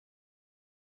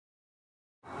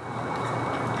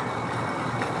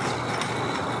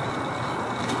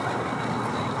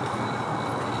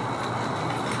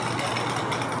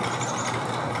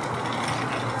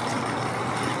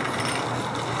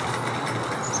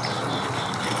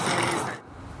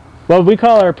Well, we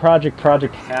call our project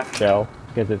Project Half Shell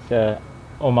because it's a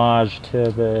homage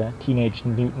to the Teenage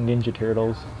Mutant Ninja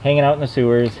Turtles hanging out in the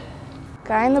sewers.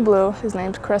 Guy in the blue, his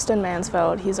name's Kristen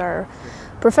Mansfeld. He's our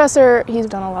professor. He's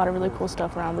done a lot of really cool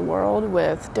stuff around the world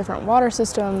with different water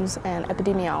systems and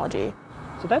epidemiology.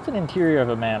 So that's an interior of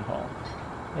a manhole.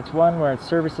 It's one where it's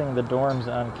servicing the dorms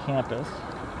on campus.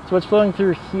 So what's flowing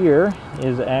through here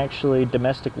is actually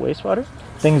domestic wastewater.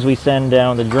 Things we send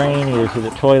down the drain, either through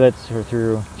the toilets or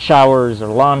through showers or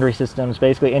laundry systems.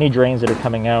 Basically any drains that are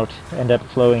coming out end up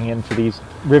flowing into these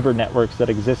river networks that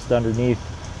exist underneath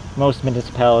most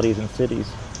municipalities and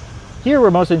cities. Here we're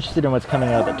most interested in what's coming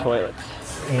out of the toilets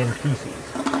in feces,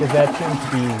 because that seems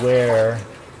to be where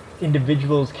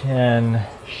individuals can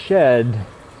shed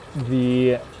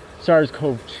the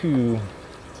SARS-CoV-2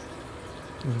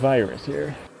 virus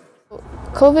here.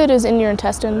 COVID is in your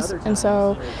intestines, and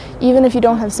so even if you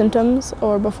don't have symptoms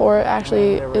or before it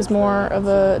actually is more of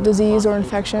a disease or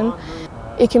infection,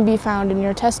 it can be found in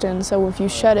your intestines. So if you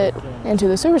shed it into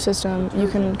the sewer system, you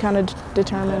can kind of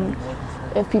determine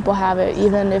if people have it,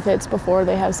 even if it's before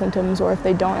they have symptoms or if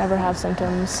they don't ever have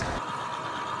symptoms.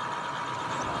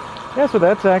 Yeah, so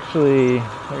that's actually,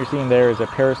 what you're seeing there is a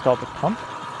peristaltic pump.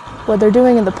 What they're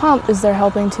doing in the pump is they're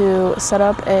helping to set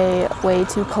up a way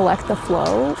to collect the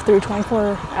flow through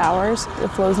 24 hours. It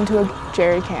flows into a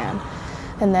jerry can.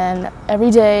 And then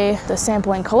every day, the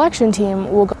sampling collection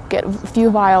team will get a few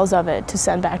vials of it to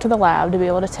send back to the lab to be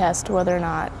able to test whether or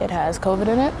not it has COVID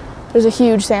in it. There's a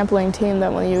huge sampling team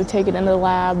that when you take it into the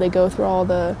lab, they go through all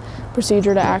the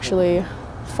procedure to actually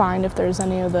find if there's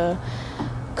any of the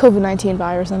COVID-19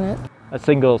 virus in it. A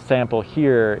single sample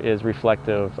here is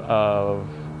reflective of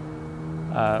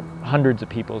hundreds of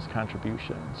people's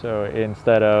contribution. So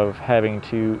instead of having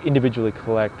to individually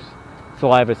collect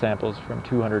saliva samples from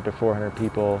 200 to 400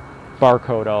 people,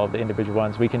 barcode all of the individual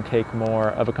ones, we can take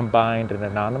more of a combined and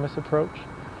anonymous approach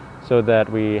so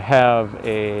that we have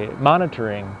a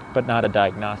monitoring but not a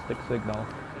diagnostic signal.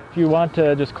 If you want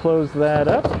to just close that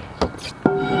up,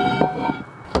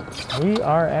 we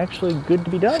are actually good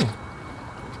to be done.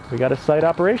 We got a site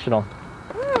operational.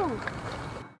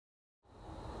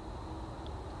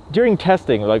 During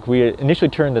testing, we initially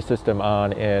turned the system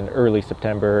on in early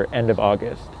September, end of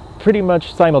August. Pretty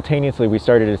much simultaneously, we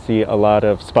started to see a lot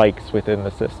of spikes within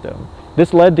the system.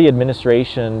 This led the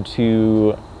administration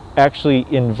to actually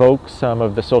invoke some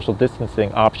of the social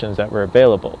distancing options that were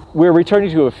available. We're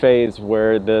returning to a phase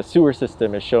where the sewer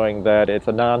system is showing that it's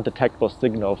a non-detectable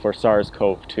signal for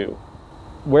SARS-CoV-2.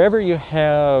 Wherever you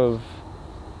have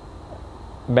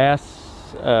mass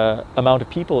amount of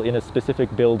people in a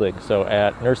specific building, so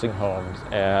at nursing homes,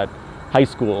 at high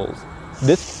schools,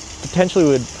 this potentially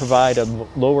would provide a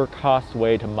lower cost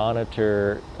way to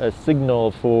monitor a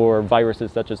signal for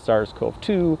viruses such as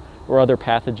SARS-CoV-2 or other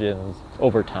pathogens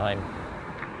over time.